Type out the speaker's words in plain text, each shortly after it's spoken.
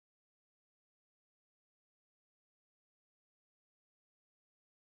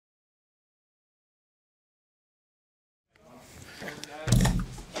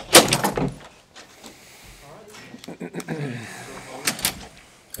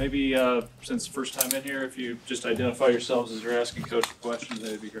Maybe since first time in here, if you just identify yourselves as you're asking Coach questions,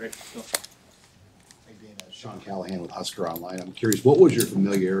 that'd be great. So. Hey, Dana, Sean Callahan with Husker Online. I'm curious, what was your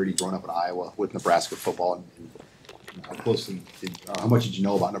familiarity growing up in Iowa with Nebraska football, and how closely how much did you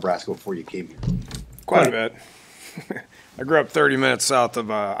know about Nebraska before you came here? Quite a bit. I grew up 30 minutes south of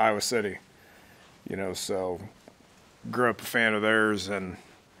Iowa City, so grew up a fan of theirs, and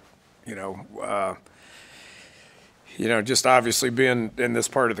just obviously being in this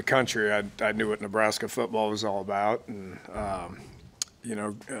part of the country, I knew what Nebraska football was all about, and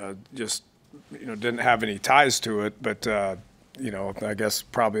didn't have any ties to it, but I guess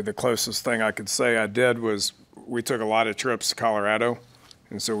probably the closest thing I could say I did was we took a lot of trips to Colorado,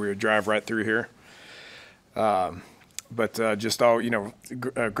 and so we would drive right through here. But just all,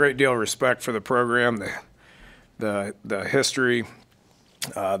 a great deal of respect for the program, the history,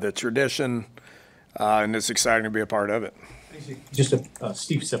 the tradition, and it's exciting to be a part of it. Just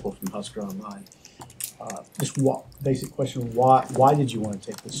Steve Sipple from Husker Online. Basic question: Why did you want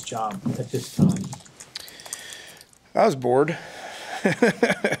to take this job at this time? I was bored.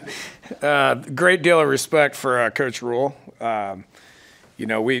 Great deal of respect for Coach Rule.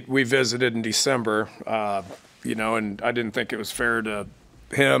 We visited in December, and I didn't think it was fair to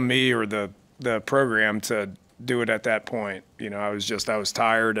him, me, or the program to do it at that point. I was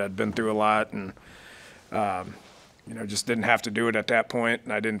tired. I'd been through a lot, and just didn't have to do it at that point,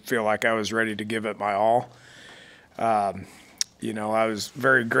 and I didn't feel like I was ready to give it my all. I was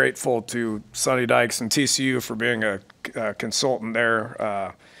very grateful to Sonny Dykes and TCU for being a consultant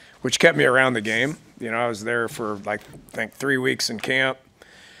there, which kept me around the game. I was there for I think 3 weeks in camp,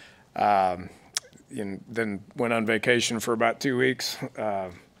 and then went on vacation for about 2 weeks.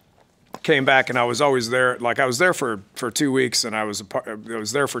 Came back, and I was always there. I was there for 2 weeks, and I was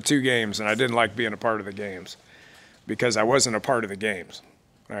there for 2 games, and I didn't like being a part of the games because I wasn't a part of the games.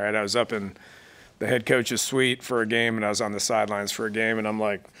 All right, I was up in the head coach's suite for a game, and I was on the sidelines for a game, and I'm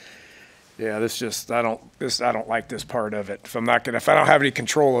like, yeah, I don't like this part of it. If I don't have any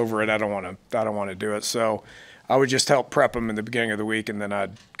control over it, I don't want to do it. So I would just help prep them in the beginning of the week, and then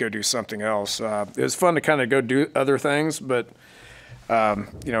I'd go do something else. It was fun to kind of go do other things, but I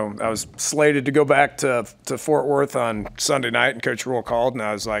was slated to go back to Fort Worth on Sunday night, and Coach Rule called, and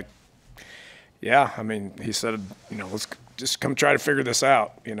I was like, yeah, he said, let's just come try to figure this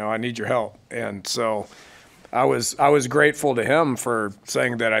out. I need your help. And so I was grateful to him for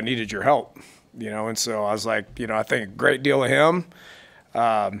saying that I needed your help, and so I was like, I think a great deal of him,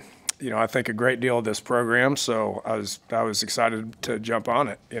 I think a great deal of this program. So I was excited to jump on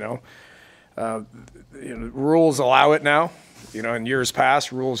it, rules allow it now. In years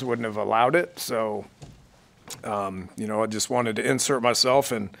past, rules wouldn't have allowed it. So, I just wanted to insert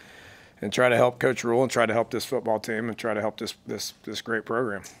myself and try to help Coach Rule and try to help this football team and try to help this great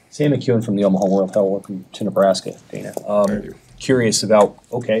program. Sam McEwen from the Omaha World. Welcome to Nebraska, Dana. Curious about,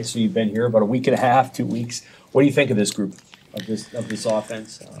 so you've been here about a week and a half, 2 weeks. What do you think of this group, of this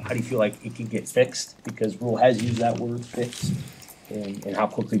offense? How do you feel like it can get fixed? Because Rule has used that word, fixed. And how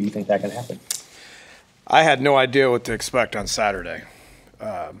quickly do you think that can happen? I had no idea what to expect on Saturday.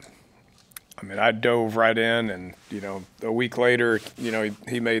 I dove right in, and a week later,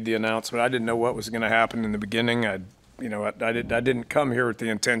 he made the announcement. I didn't know what was going to happen in the beginning. I didn't come here with the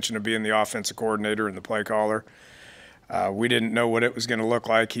intention of being the offensive coordinator and the play caller. We didn't know what it was going to look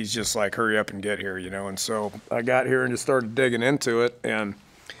like. He's just like, hurry up and get here, And so I got here and just started digging into it, and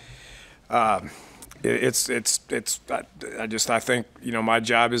I think my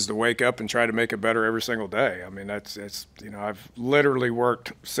job is to wake up and try to make it better every single day. I've literally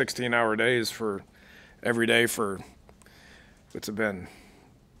worked 16-hour days for every day for what's it been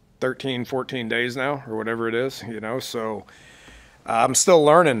 13, 14 days now, or whatever it is, so I'm still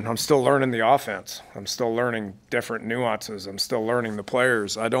learning. I'm still learning the offense. I'm still learning different nuances. I'm still learning the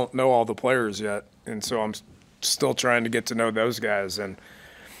players. I don't know all the players yet, and so I'm still trying to get to know those guys. And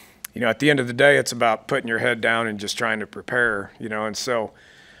at the end of the day, it's about putting your head down and just trying to prepare, and so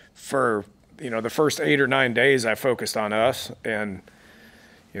for, the first 8 or 9 days, I focused on us and,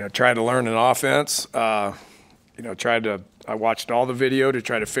 tried to learn an offense, I watched all the video to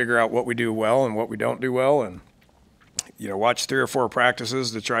try to figure out what we do well and what we don't do well, and, watched 3 or 4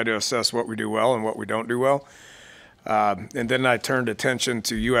 practices to try to assess what we do well and what we don't do well. And then I turned attention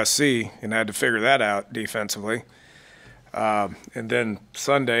to USC and had to figure that out defensively. And then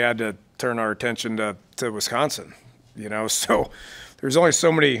Sunday I had to turn our attention to Wisconsin, so there's only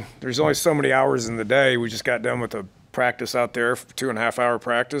so many hours in the day. We just got done with a practice out there, 2.5-hour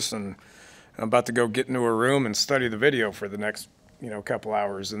practice, and I'm about to go get into a room and study the video for the next, couple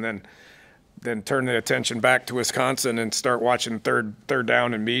hours. And then then turn the attention back to Wisconsin and start watching third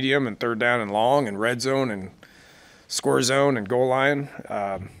down and medium and third down and long and red zone and score zone and goal line.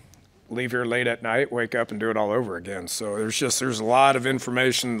 Leave here late at night, wake up and do it all over again. So there's a lot of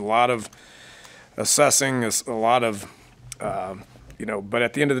information, a lot of assessing, a lot of, but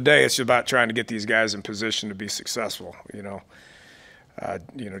at the end of the day, it's about trying to get these guys in position to be successful,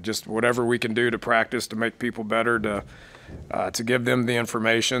 just whatever we can do to practice, to make people better, to give them the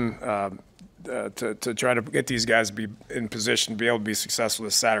information, to try to get these guys to be in position to be able to be successful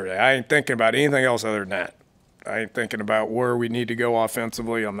this Saturday. I ain't thinking about anything else other than that. I ain't thinking about where we need to go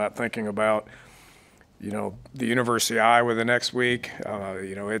offensively. I'm not thinking about, the University of Iowa the next week.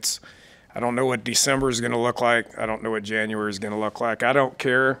 I don't know what December is going to look like. I don't know what January is going to look like. I don't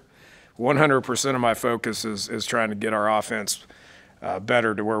care. 100% of my focus is trying to get our offense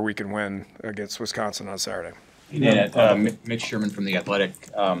better to where we can win against Wisconsin on Saturday. Mitch Sherman from The Athletic.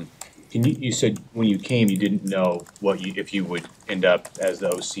 You said when you came, you didn't know if you would end up as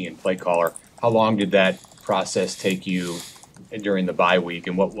the OC and play caller. How long did that process take you during the bye week,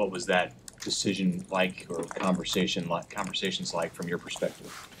 and what was that decision like, or conversations like from your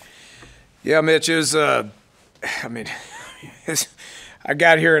perspective? Yeah, Mitch, I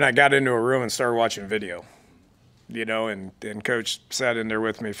got here and I got into a room and started watching video, and Coach sat in there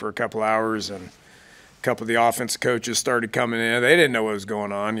with me for a couple hours, and a couple of the offensive coaches started coming in. They didn't know what was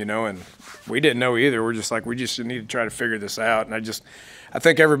going on, and we didn't know either. We're just like, we just need to try to figure this out. And I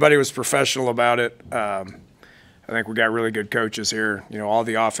think everybody was professional about it. I think we got really good coaches here. All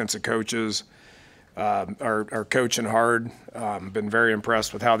the offensive coaches are coaching hard. Been very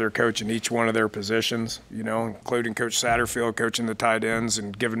impressed with how they're coaching each one of their positions, including Coach Satterfield coaching the tight ends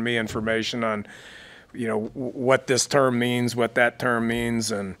and giving me information on, what this term means, what that term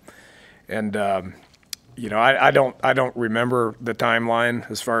means. I don't remember the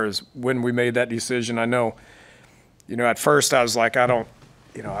timeline as far as when we made that decision. I know, at first I was like, I don't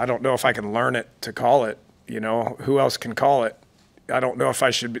know if I can learn it to call it. Who else can call it? I don't know if I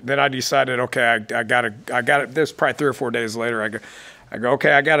should be. Then I decided, okay, I got it. This probably 3 or 4 days later, I go,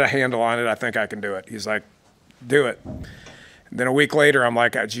 okay, I got a handle on it. I think I can do it. He's like, do it. And then a week later, I'm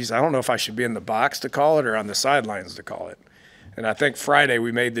like, geez, I don't know if I should be in the box to call it or on the sidelines to call it. And I think Friday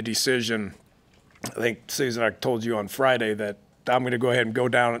we made the decision. I think, Susan, I told you on Friday that I'm going to go ahead and go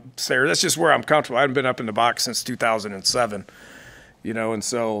downstairs. That's just where I'm comfortable. I haven't been up in the box since 2007, and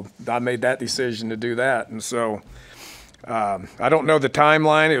so I made that decision to do that. And so I don't know the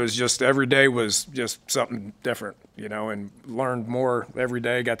timeline. It was just every day was just something different, and learned more every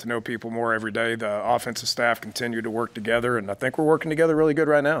day, got to know people more every day. The offensive staff continued to work together, and I think we're working together really good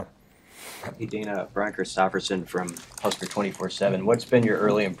right now. Hey, Dana, Brian Christopherson from Husker 24/7. What's been your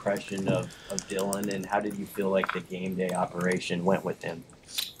early impression of Dylan, and how did you feel like the game day operation went with him?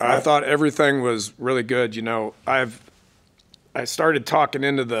 I thought everything was really good. I started talking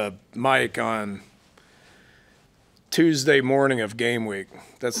into the mic on Tuesday morning of game week.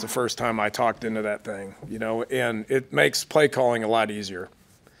 That's the first time I talked into that thing, and it makes play calling a lot easier.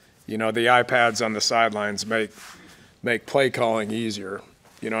 The iPads on the sidelines make play calling easier.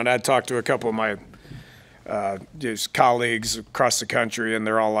 And I'd talked to a couple of my just colleagues across the country, and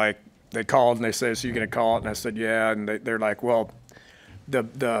they're all like, they called and they said, "So you're going to call it?" And I said, "Yeah." And they're like, "Well,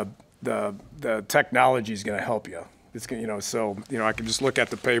 the technology is going to help you. It's so I can just look at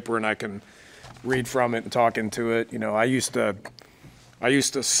the paper and I can read from it and talk into it. I used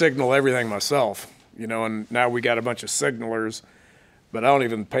to signal everything myself, and now we got a bunch of signalers." But I don't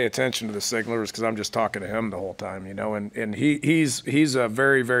even pay attention to the signalers because I'm just talking to him the whole time, and he's a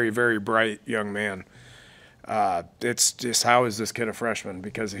very, very, very bright young man. It's just, how is this kid a freshman?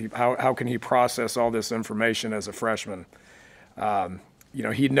 Because how can he process all this information as a freshman?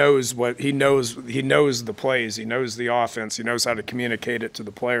 He knows the plays, he knows the offense, he knows how to communicate it to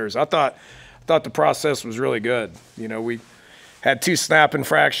the players. I thought the process was really good. We had 2 snap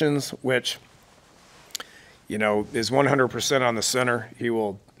infractions, which is 100% on the center. He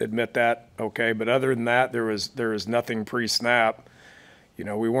will admit that, okay. But other than that, there was nothing pre-snap.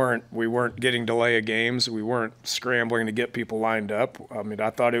 We weren't getting delay of games. We weren't scrambling to get people lined up. I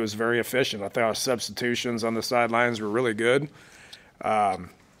thought it was very efficient. I thought our substitutions on the sidelines were really good. So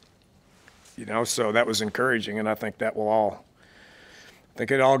that was encouraging, and I think it'll all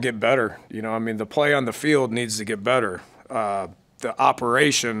get better. The play on the field needs to get better. The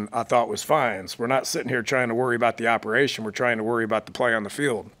operation I thought was fine. So we're not sitting here trying to worry about the operation. We're trying to worry about the play on the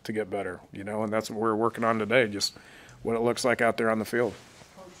field to get better, and that's what we're working on today, just what it looks like out there on the field.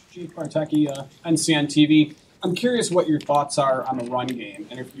 Coach Chief Bartecki, NCN TV. I'm curious what your thoughts are on the run game,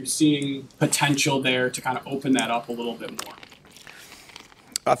 and if you're seeing potential there to kind of open that up a little bit more.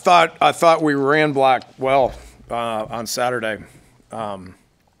 I thought we ran block well on Saturday.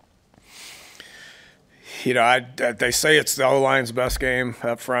 They say it's the O-line's best game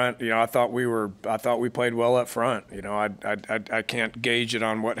up front. I thought we played well up front. I can't gauge it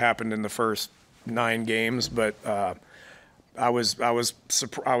on what happened in the first 9 games, but I was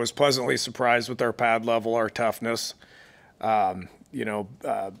pleasantly surprised with our pad level, our toughness.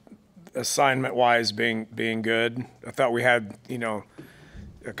 Assignment-wise being good. I thought we had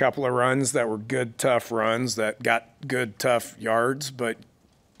a couple of runs that were good, tough runs that got good, tough yards, but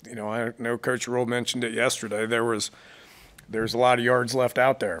I know Coach Rule mentioned it yesterday. There's a lot of yards left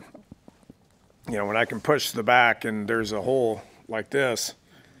out there. When I can push the back and there's a hole like this,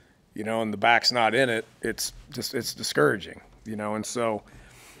 and the back's not in it, it's discouraging. And so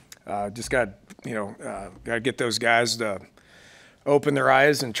just got to get those guys to open their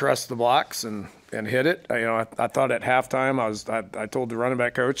eyes and trust the blocks and hit it. I thought at halftime I told the running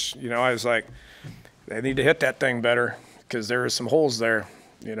back coach, I was like, they need to hit that thing better because there are some holes there.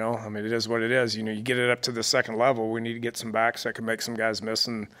 It is what it is. You get it up to the second level. We need to get some backs that can make some guys miss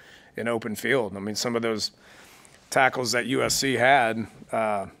in open field. Some of those tackles that USC had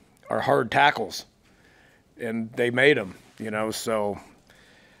are hard tackles, and they made them. So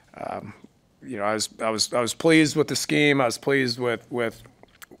I was pleased with the scheme. I was pleased with what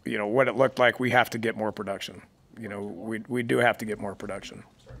it looked like. We have to get more production. We do have to get more production.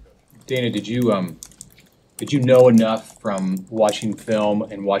 Dana, did you know enough from watching film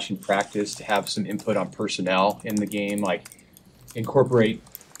and watching practice to have some input on personnel in the game, like incorporate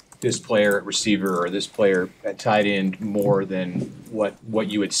this player at receiver or this player at tight end more than what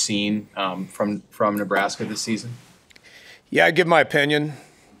you had seen from Nebraska this season? Yeah, I give my opinion.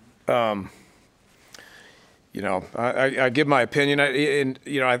 I give my opinion.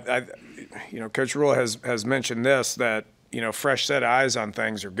 Coach Rule has mentioned this, that fresh set of eyes on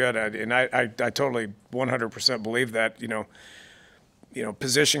things are good. I totally 100% believe that.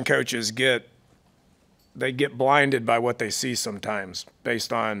 Position coaches get blinded by what they see sometimes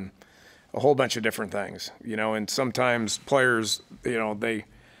based on a whole bunch of different things. And sometimes players, they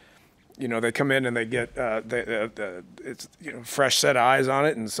come in and they get it's fresh set of eyes on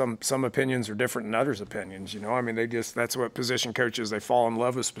it, and some opinions are different than others' opinions. That's what position coaches, they fall in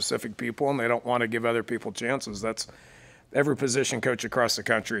love with specific people and they don't want to give other people chances. That's every position coach across the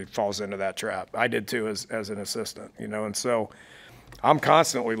country falls into that trap. I did too as an assistant, and so I'm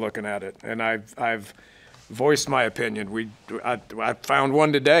constantly looking at it, and I've voiced my opinion. I found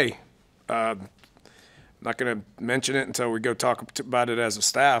one today. Not going to mention it until we go talk about it as a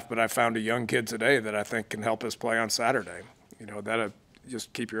staff, but I found a young kid today that I think can help us play on Saturday.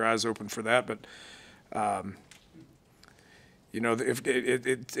 Just keep your eyes open for that. But if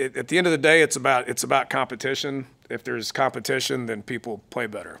at the end of the day, it's about competition. If there's competition, then people play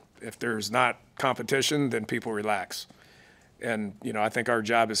better. If there's not competition, then people relax. And I think our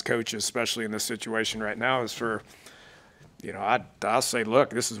job as coaches, especially in this situation right now, is for I'll say, look,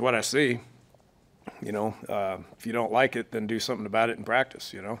 this is what I see. If you don't like it, then do something about it in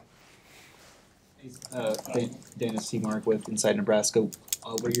practice. Dana Seamark with Inside Nebraska.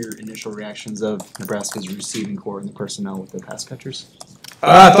 What are your initial reactions of Nebraska's receiving core and the personnel with the pass catchers?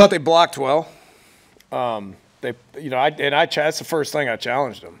 I thought they blocked well. That's the first thing I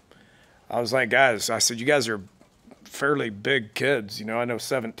challenged them. I was like, guys, I said, you guys are fairly big kids. I know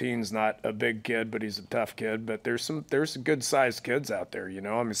 17's not a big kid, but he's a tough kid. But there's some good sized kids out there.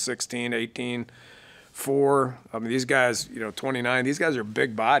 16, 18, 4. These guys, 29. These guys are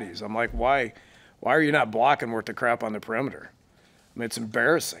big bodies. I'm like, why are you not blocking worth the crap on the perimeter? It's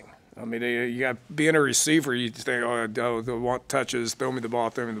embarrassing. You got being a receiver, you think, they want touches, throw me the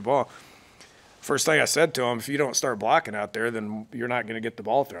ball. First thing I said to him, if you don't start blocking out there, then you're not going to get the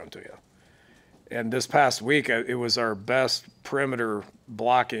ball thrown to you. And this past week, it was our best perimeter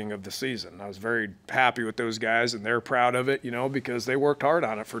blocking of the season. I was very happy with those guys, and they're proud of it, because they worked hard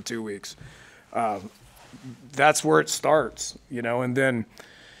on it for 2 weeks. That's where it starts, and then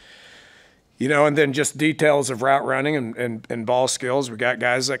just details of route running and ball skills. We got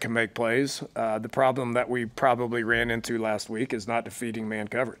guys that can make plays. The problem that we probably ran into last week is not defeating man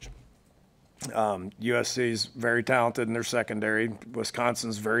coverage. USC's very talented in their secondary.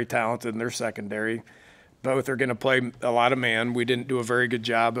 Wisconsin's very talented in their secondary. Both are going to play a lot of man. We didn't do a very good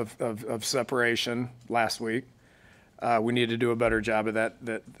job of separation last week. We need to do a better job of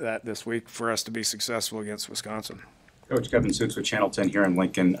that this week for us to be successful against Wisconsin. Coach Kevin Sukes with Channel 10 here in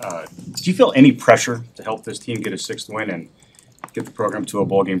Lincoln. Did you feel any pressure to help this team get a 6th win and get the program to a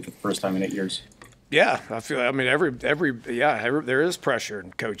bowl game for the first time in 8 years? Yeah, I feel. There is pressure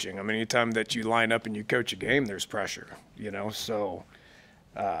in coaching. Anytime that you line up and you coach a game, there's pressure. So,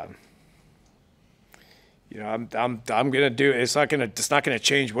 You know, I'm gonna do. It's not gonna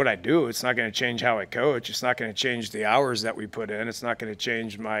change what I do. It's not gonna change how I coach. It's not gonna change the hours that we put in. It's not gonna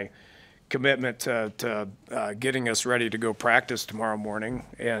change my commitment to getting us ready to go practice tomorrow morning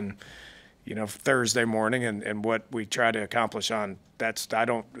and, you know, Thursday morning and what we try to accomplish on.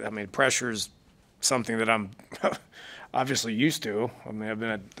 Pressure is something that I'm obviously used to. I mean, I've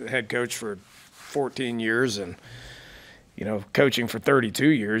been a head coach for 14 years and, you know, coaching for 32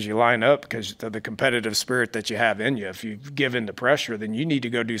 years. You line up because of the competitive spirit that you have in you. If you give in to pressure, then you need to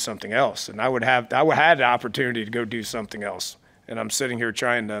go do something else. And I had the opportunity to go do something else. And I'm sitting here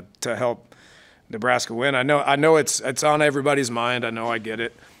trying to help Nebraska win. I know it's on everybody's mind. I know I get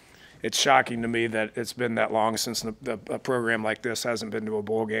it. It's shocking to me that it's been that long since a program like this hasn't been to a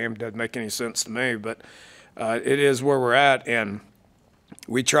bowl game. Doesn't make any sense to me, but it is where we're at. And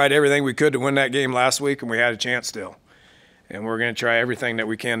we tried everything we could to win that game last week, and we had a chance still. And we're going to try everything that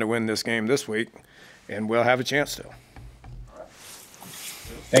we can to win this game this week, and we'll have a chance still.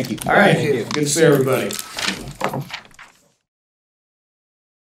 Thank you. All right. Good to see everybody.